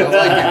video. I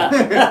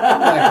like it.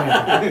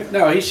 Black Panther.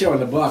 No, he's showing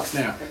the bucks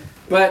now.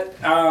 But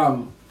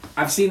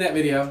I've seen that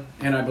video,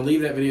 and I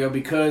believe that video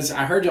because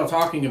I heard y'all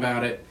talking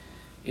about it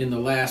in the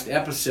last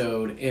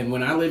episode. And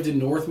when I lived in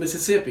North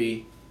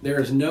Mississippi, there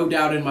is no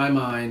doubt in my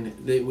mind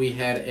that we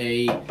had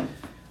a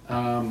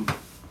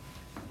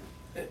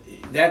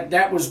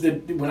that was the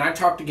when I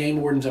talked to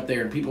game wardens up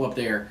there and people up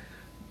there,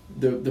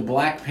 the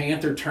Black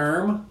Panther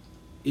term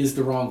is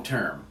the wrong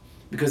term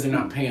because they're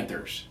not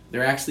panthers.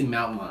 They're actually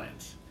mountain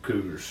lions.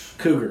 Cougars.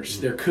 Cougars.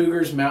 They're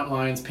cougars, mountain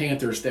lions,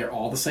 panthers. They're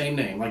all the same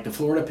name. Like the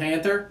Florida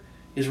panther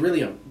is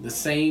really the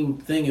same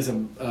thing as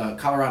a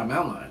Colorado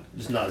mountain lion.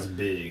 Just not as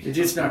big. It's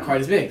just not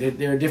quite as big.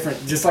 They're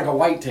different, just like a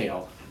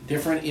whitetail.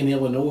 Different in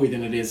Illinois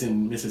than it is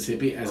in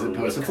Mississippi as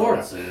opposed to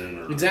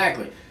Florida.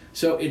 Exactly.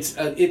 So it's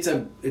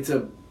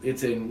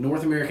a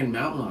North American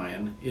mountain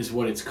lion is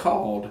what it's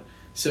called.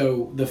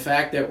 So the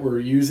fact that we're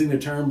using the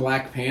term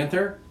Black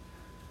Panther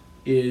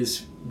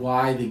is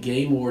why the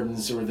game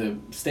wardens or the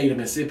state of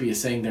Mississippi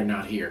is saying they're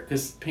not here.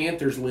 Because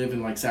panthers live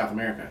in like South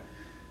America.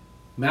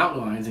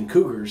 Mountain lions and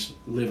cougars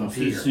live up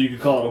here. So you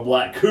could call it a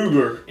black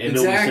cougar and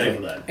Exactly. nobody say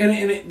for that.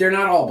 And they're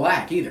not all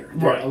black either.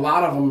 Right. A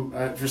lot of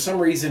them, for some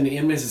reason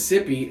in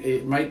Mississippi,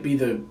 it might be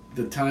the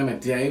time of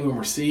day when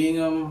we're seeing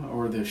them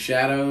or the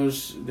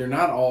shadows. They're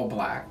not all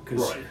black.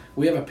 Because Right.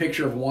 we have a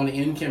picture of one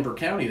in Kemper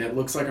County that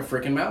looks like a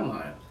freaking mountain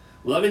lion.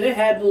 Well, I mean, they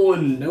had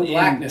one No in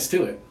blackness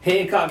to it.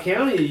 Hancock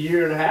County a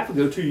year and a half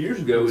ago, 2 years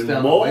ago, It was and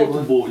down the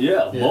multiple,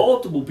 Yeah.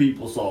 multiple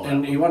people saw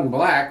And it. he wasn't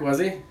black, was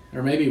he?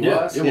 Or maybe he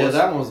Yeah, was. it Yeah, was.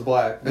 that one was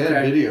black. They had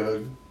Okay.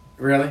 video.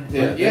 Really?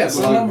 Yeah, Yeah, It's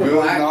some like of them good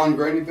were black.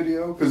 non-grainy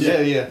video. Because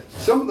Yeah.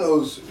 some of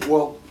those,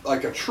 well,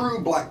 like a true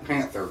Black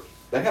Panther,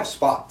 they have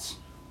spots,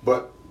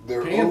 but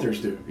their Panthers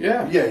do.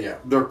 Yeah. Yeah.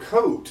 Their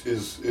coat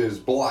is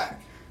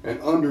black, and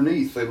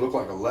underneath they look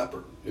like a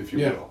leopard, if you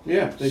Yeah. will.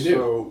 Yeah, they do.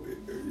 So,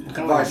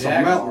 Kinda like like a some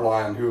jaguar. mountain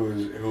lion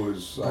who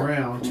is like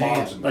Brown,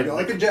 homogenous, tan.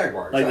 like a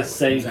jaguar, Like the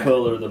exactly. same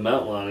color of the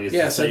mountain lion. It's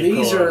Yeah, the so same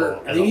these color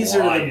are as a these are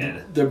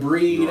lion. the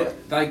breed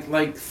Right.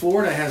 like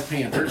Florida has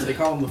panthers. They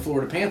call them the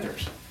Florida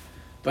Panthers.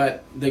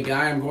 But the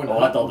guy I'm going to Oh,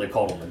 I thought they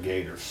called them the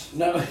Gators.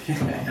 no,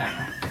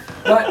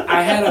 but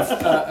I had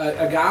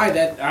a guy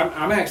that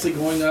I'm actually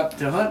going up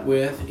to hunt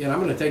with, and I'm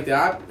going to take the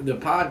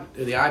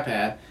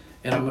iPad,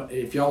 and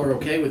if y'all are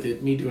okay with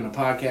it, me doing a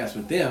podcast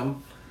with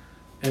them,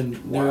 And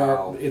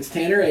Wow. it's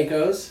Tanner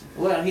Akos.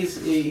 Well,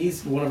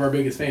 he's one of our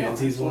biggest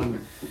fans. He's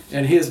one,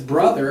 and his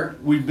brother.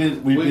 We've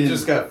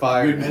just got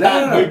fired. We've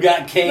No.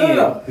 got canned.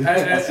 No.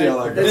 I see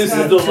how that goes. This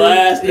That's is the not true.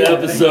 last Yeah.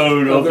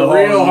 episode of the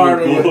real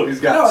Hardwood Hardwood. Boys. He's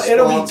got No,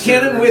 it'll be sponsors.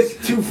 Kenan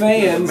with two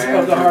fans The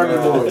of the Hardwood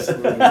manager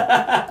Boys.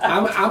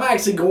 I'm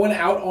actually going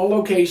out on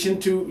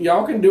location to.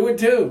 Y'all can do it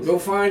too. Go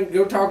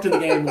talk to the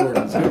game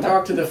wardens. Go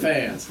talk to the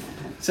fans.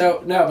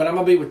 So no, but I'm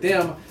gonna be with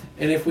them,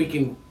 and if we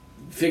can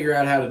figure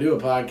out how to do a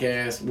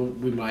podcast,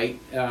 we might.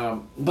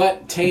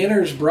 But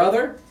Tanner's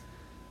brother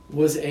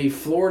was a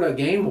Florida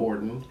game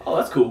warden Oh,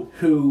 that's cool.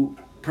 who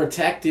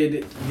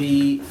protected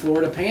the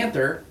Florida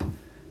Panther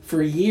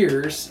for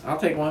years. I'll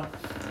take one.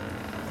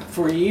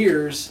 For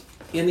years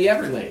in the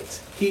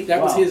Everglades.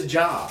 That was Wow. his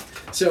job.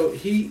 So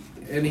he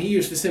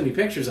used to send me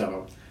pictures of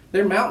them.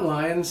 They're mountain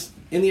lions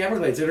in the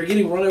Everglades that are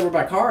getting run over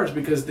by cars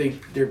because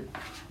they're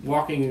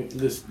walking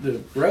the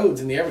roads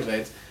in the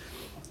Everglades.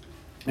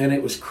 And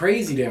it was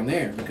crazy down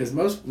there because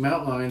most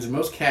mountain lions and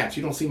most cats,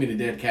 you don't see many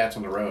dead cats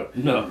on the road.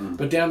 No.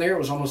 But down there, it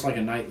was almost like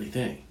a nightly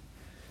thing.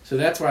 So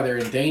that's why they're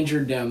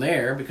endangered down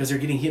there, because they're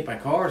getting hit by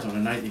cars on a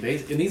nightly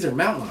basis. And these are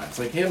mountain lions.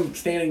 Like him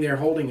standing there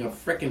holding a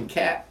freaking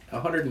cat,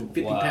 a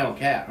 150-pound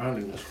cat,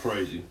 That's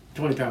crazy.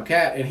 120-pound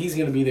cat, and he's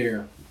going to be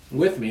there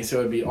with me.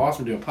 So it'd be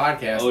awesome to do a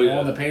podcast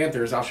on the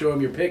Panthers. I'll show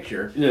him your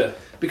picture. Yeah.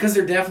 Because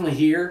they're definitely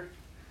here.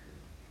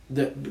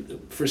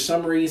 For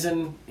some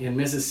reason in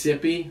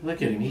Mississippi,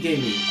 look at him. He gave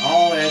me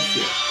all that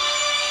shit.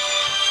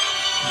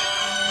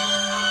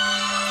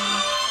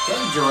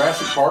 That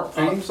Jurassic Park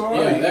theme song?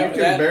 Yeah, You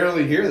can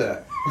barely hear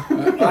that.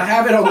 I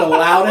have it on the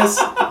loudest.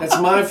 That's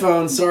my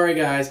phone. Sorry,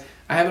 guys.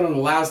 I have it on the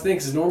loudest thing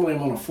because normally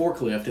I'm on a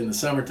forklift in the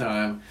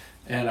summertime,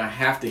 and I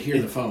have to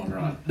hear the phone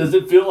run. Does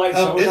it feel like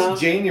summertime?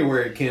 It's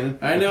January, Ken.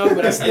 I know,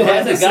 but I still It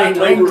have the hasn't same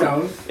gotten over.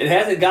 ringtone. It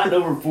hasn't gotten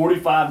over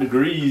 45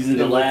 degrees in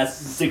the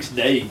last 6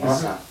 days.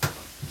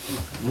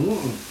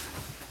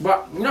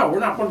 But no, we're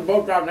not putting the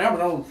boats out now, but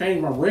I don't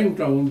change my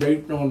ringtone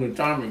based on the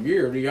time of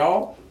year. Do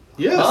y'all?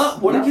 Yes. Huh?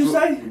 What did you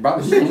say?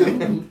 About to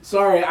see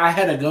Sorry, I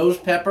had a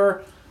ghost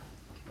pepper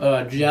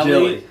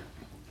jelly.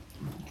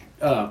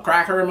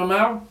 Cracker in my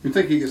mouth. You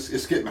think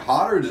it's getting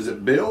hotter? Does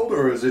it build,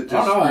 or is it just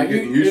I don't know. you're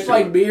getting used It's to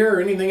like it? beer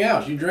or anything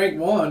else. You drink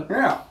one,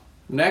 Yeah,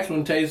 next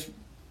one tastes.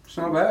 it's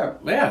not bad.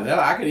 Yeah,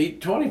 I could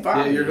eat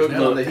 25. Yeah, you're hooked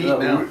now. on the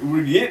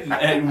heat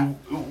now.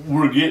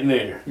 We're getting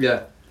there.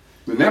 Yeah.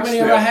 The next many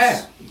have I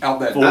step's out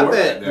that Four. I door.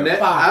 bet. Yeah.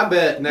 I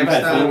bet next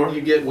About time four.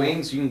 you get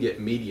wings, you can get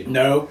medium.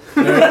 No.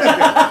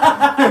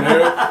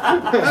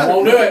 I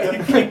won't do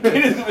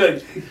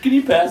it. Can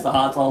you pass the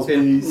hot sauce,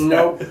 please?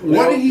 Nope.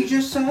 What did he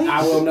just say?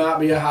 I will not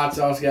be a hot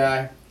sauce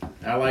guy.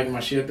 I like my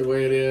shit the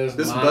way it is.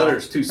 This Mild.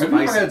 butter's too Have you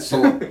ever had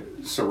spicy.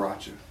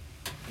 sriracha?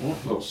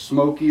 Little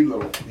smoky,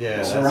 little. Yeah.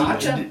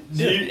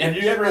 Sriracha? Have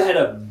you ever had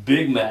a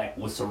Big Mac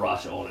with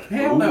sriracha on it?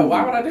 Hell no.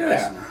 Why would I do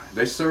that?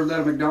 They serve that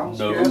at McDonald's.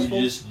 No, you ask you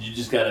for?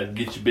 just gotta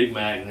get your Big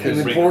Mac and And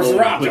then drink pour Coke and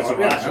sriracha put on it.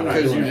 sriracha on Yeah, it.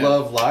 Because you Yeah.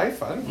 love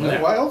life? I don't know.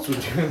 Yeah. Why else would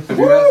you? Have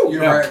you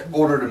Yeah. ever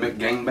ordered a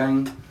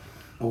McGangbang?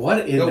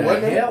 What in No, the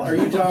what? hell are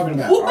you talking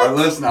about? All right,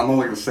 listen, I'm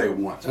only going to say it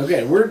once.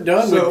 Okay, we're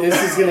done So- with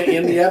this. Is going to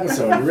end the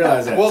episode. You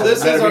realize that? Well, So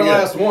this it better is be our good.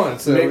 last one,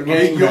 so Big we-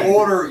 game.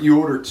 You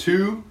order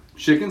 2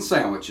 chicken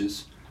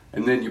sandwiches,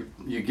 and then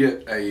you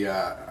get a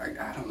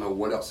I don't know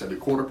what else, a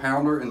quarter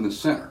pounder in the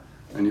center,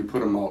 and you put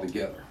them all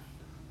together.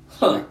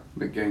 Huh.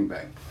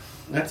 McGangbang.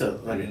 That's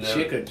like a No.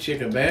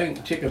 chicka bang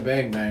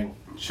bang.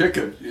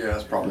 Chicken, yeah,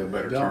 that's probably a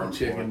better Double term.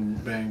 chicken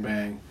bang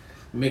bang.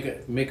 Make a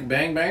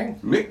bang bang.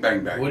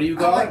 McBangbang. What do you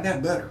I call like it?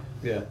 that better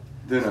Yeah.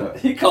 than a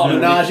He called it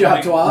Menage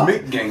a trois.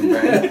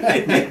 McGangbang.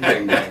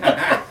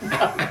 McBangbang.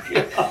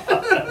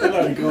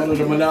 I call it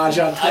a menage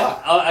a trois.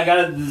 I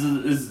gotta.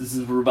 This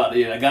is we're about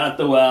to end. I gotta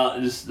throw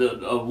out just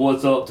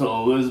what's up to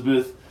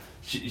Elizabeth.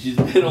 She's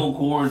been on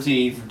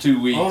quarantine for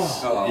 2 weeks.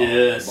 Oh,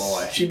 yes.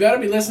 boy. She better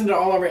be listening to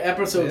all of our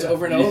episodes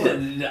over and over.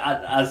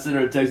 Yeah, I sent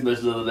her a text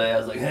message the other day. I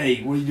was like,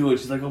 "Hey, what are you doing?"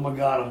 She's like, "Oh my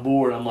God, I'm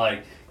bored." I'm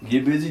like,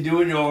 "Get busy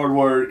doing yard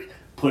work.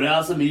 Put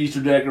out some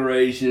Easter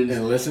decorations.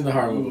 And listen to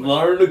Hardwood.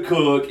 Learn to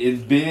cook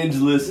and binge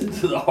listen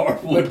to the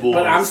Hardwood Boys."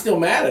 But I'm still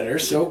mad at her,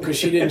 because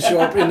she didn't show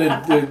up in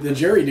the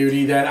jury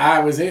duty that I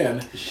was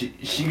in.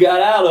 She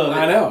got out of it.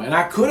 I know, and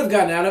I could have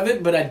gotten out of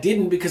it, but I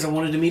didn't because I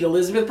wanted to meet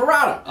Elizabeth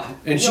Parada,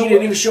 and she know didn't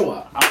what? even show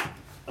up.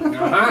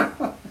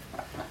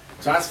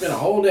 So I spent a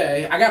whole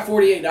day. I got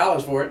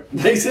 $48 for it.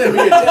 They sent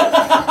me a check.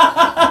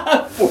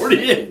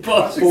 $48.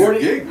 That's a 40.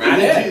 good gig, I man.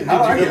 did. Did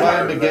How I you get go buy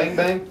hired him a for that?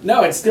 gangbang?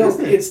 No, it's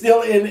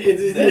still in.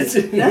 It's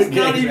That's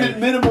not even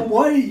minimum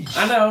wage.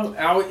 I know.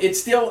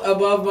 It's still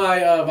above my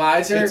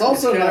visor. It's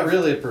also kind not of-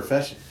 really a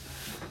profession.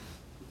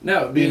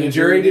 No, being a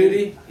jury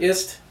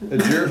dutyist. A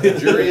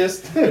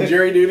juryist. A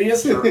jury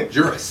dutyist.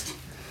 Jurist.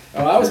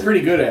 Oh, I was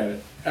pretty good at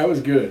it. I was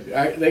good.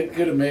 They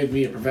could have made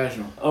me a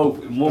professional. Oh,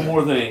 one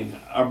more thing.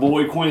 Our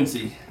boy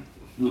Quincy,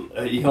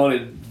 he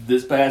hunted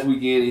this past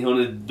weekend. He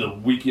hunted the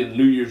weekend,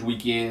 New Year's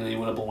weekend, and he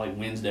went up on like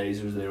Wednesdays.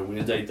 He was there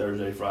Wednesday,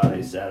 Thursday,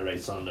 Friday, Saturday,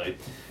 Sunday.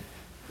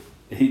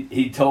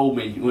 he told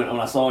me when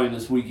I saw him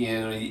this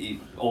weekend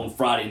on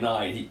Friday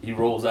night, he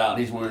rolls out and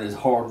he's wearing his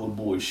Hardwood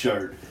Boys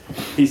shirt.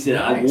 He said,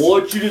 Nice. I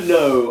want you to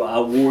know I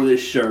wore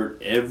this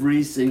shirt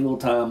every single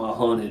time I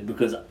hunted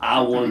because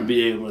I wanted to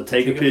be able to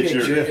take a picture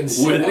and with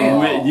send it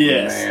in.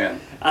 yes. Man.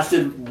 I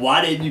said,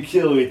 why didn't you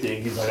kill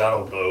anything? He's like, I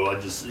don't know. I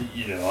just,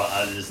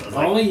 I was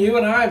like, Only you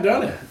and I have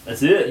done it.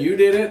 that's it. You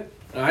did it.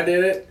 I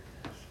did it.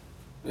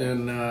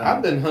 And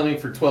I've been hunting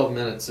for 12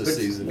 minutes this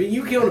season. But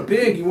you killed a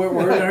pig. You weren't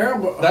wearing the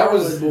Hardwood That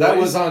was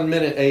Boys. on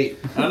minute 8.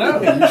 I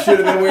know. You should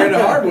have been wearing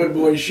a Hardwood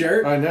Boys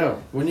shirt I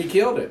know. when you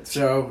killed it.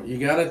 So you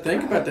got to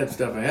think about that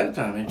stuff ahead of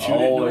time and shoot it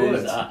in Always. the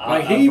woods.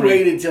 I He bring-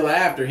 waited till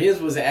after. His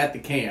was at the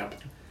camp.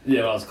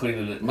 Yeah, I was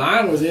cleaning it.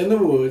 Mine was in the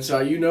woods, so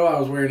I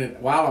was wearing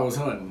it while I was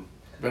hunting.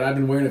 But I've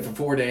been wearing it for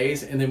 4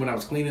 days, and then when I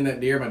was cleaning that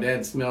deer, my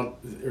dad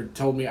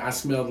told me I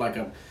smelled like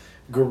a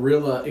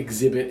gorilla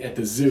exhibit at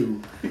the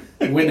zoo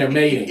when they're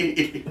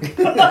mating.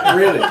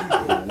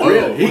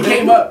 Really. He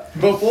came up.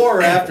 Before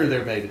or after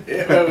they're mated?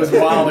 It was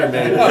while they're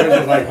mating. It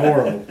was like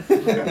horrible.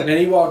 And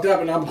he walked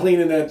up, and I'm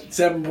cleaning that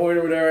 7-point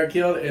or whatever I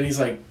killed, and he's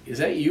like, "Is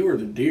that you or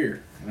the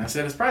deer?" And I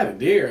said, "It's probably the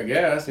deer, I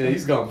guess." Yeah,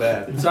 he's gone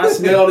bad. So I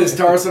smelled his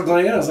tarsal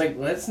gland. I was like,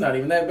 "Well, it's not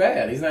even that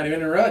bad. He's not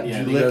even in a rut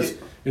yet." Did you lick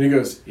And he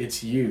goes,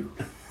 "It's you."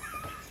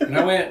 And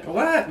I went,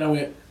 "What?" And I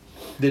went,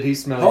 Did he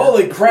smell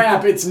 "Holy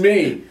crap, it's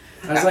me."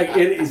 I was like,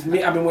 "It is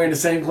me. I've been wearing the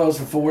same clothes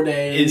for 4 And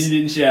days." you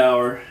didn't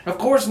shower. Of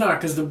course not,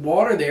 because the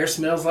water there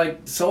smells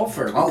like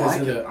sulfur because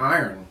like of the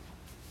iron.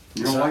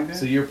 You don't like it? that?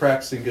 So you're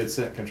practicing good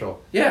scent control.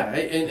 Yeah,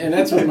 and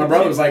that's what my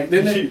brother was like.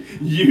 Didn't it?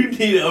 You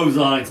need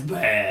Ozonics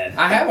bad.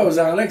 I have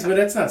Ozonics, but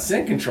that's not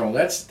scent control.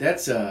 That's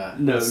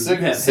No, Scent,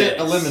 you have scent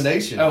Hex.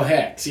 elimination.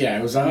 Hex. Yeah,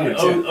 Ozonics.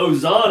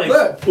 Ozonics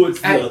Look, puts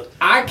the.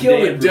 I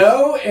killed a dandruff.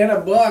 doe and a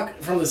buck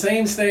from the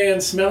same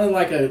stand, smelling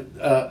like a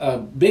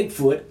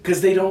Bigfoot because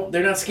they're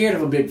not scared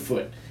of a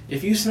Bigfoot.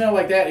 If you smell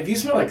like that, if you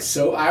smell like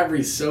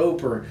ivory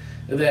soap or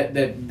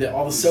that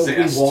all the soap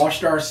Zest. we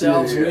washed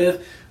ourselves Yeah.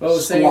 with,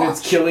 saying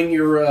it's Squatch. killing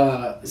your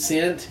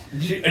scent. Are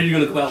you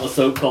going to come out with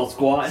soap called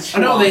Squatch?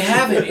 I know they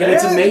have it, and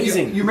it's Yeah,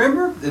 amazing. You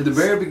remember at the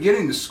very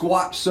beginning, the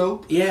Squatch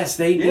soap? Yes,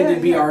 they need Yeah, to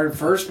be yeah. our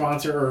first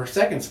sponsor or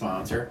second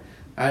sponsor.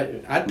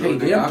 I'd pay Well,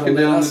 they're them knocking to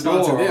let down us the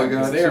door. sponsor them I got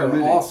because they are so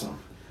many. awesome.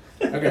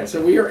 Okay,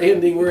 so we are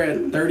ending. We're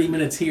at 30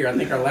 minutes here. I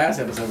think our last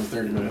episode was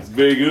 30 minutes.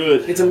 Very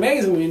good. It's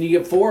amazing when you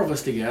get 4 of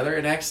us together.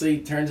 It actually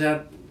turns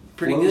out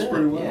pretty Flows good.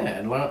 pretty well. Yeah,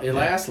 and it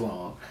lasts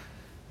long.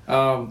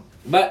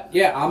 But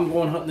yeah, I'm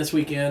going hunting this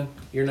weekend.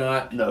 You're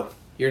not. No.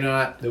 You're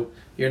not. Nope.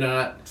 You're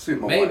not. See,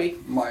 my Maybe.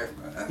 wife,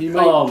 You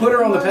might put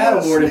her on the Well,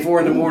 paddleboard at sneak 4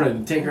 in the peek. morning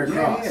and take her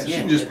across. Yeah, she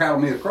can just paddle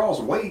me across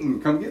and wait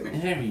and come get me.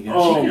 There you go.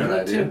 Oh, She can good do that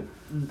idea. too.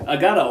 I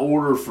got an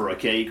order for a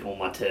cake on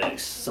my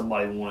text.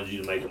 Somebody wanted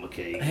you to make them a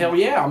cake. Hell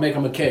yeah, I'll make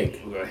them a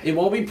cake. Okay. It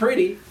won't be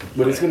pretty,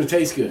 but it's going to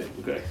taste good.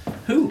 Okay.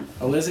 Who?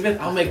 Elizabeth?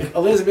 I'll make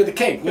Elizabeth a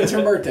cake. When's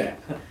her birthday?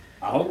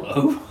 I don't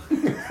know.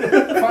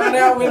 Find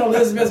out when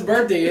Elizabeth's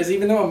birthday is,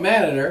 even though I'm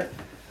mad at her.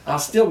 I'll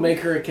still make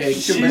her a cake.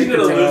 She's make going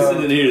to it,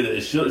 listen and hear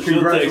this. She'll text.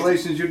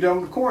 Congratulations, you're done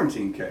with the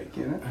quarantine cake,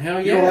 you know? Hell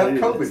You don't yeah.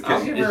 have COVID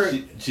I'll cake. give her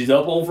She's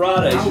up on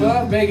Friday. I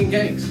love baking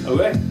cakes.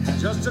 Okay.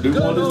 Do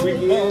one this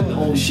weekend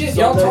on Shit,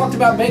 y'all Sunday. talked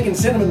about baking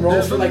cinnamon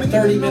rolls for like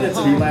 30 minutes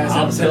in the last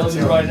I'm episode. telling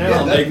you right now, Yeah,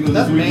 I'm making them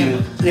this that's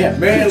weekend. Yeah,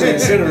 manly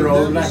cinnamon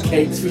rolls, not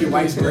cakes for your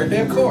wife's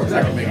birthday. Of course,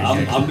 I can make a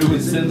cake. I'm doing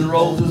cinnamon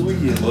rolls this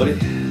weekend, buddy.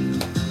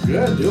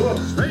 Good, do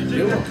them.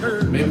 Do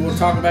them. Maybe we'll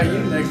talk about you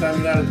next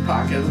time you're not at the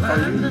podcast.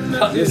 We'll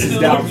call you. This is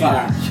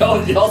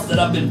Doubtfire. Y'all said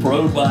I've been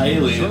probed by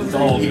aliens. It's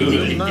all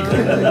good.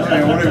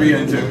 Man, whatever you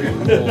into.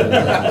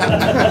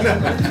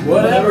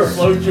 Whatever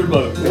floats your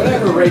boat.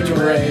 Whatever, Rachel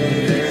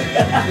Ray.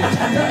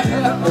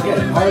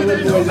 Okay,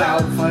 Hardwood Boys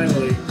out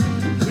finally.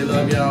 We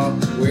love y'all.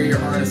 Wear your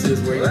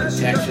harnesses, wear your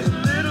protection.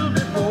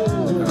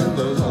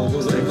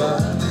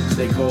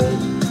 Stay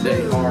cold,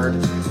 stay hard,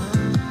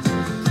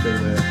 Stay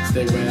wet.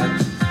 stay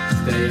wet,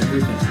 stay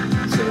everything.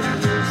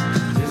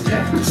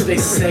 Just stay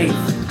safe.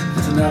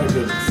 It's another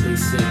good one. Stay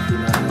safe. We're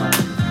not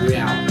alone. We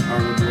out.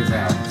 Hardwood Boys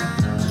out.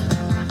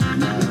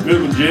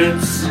 Good one,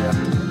 gents.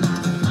 Yeah.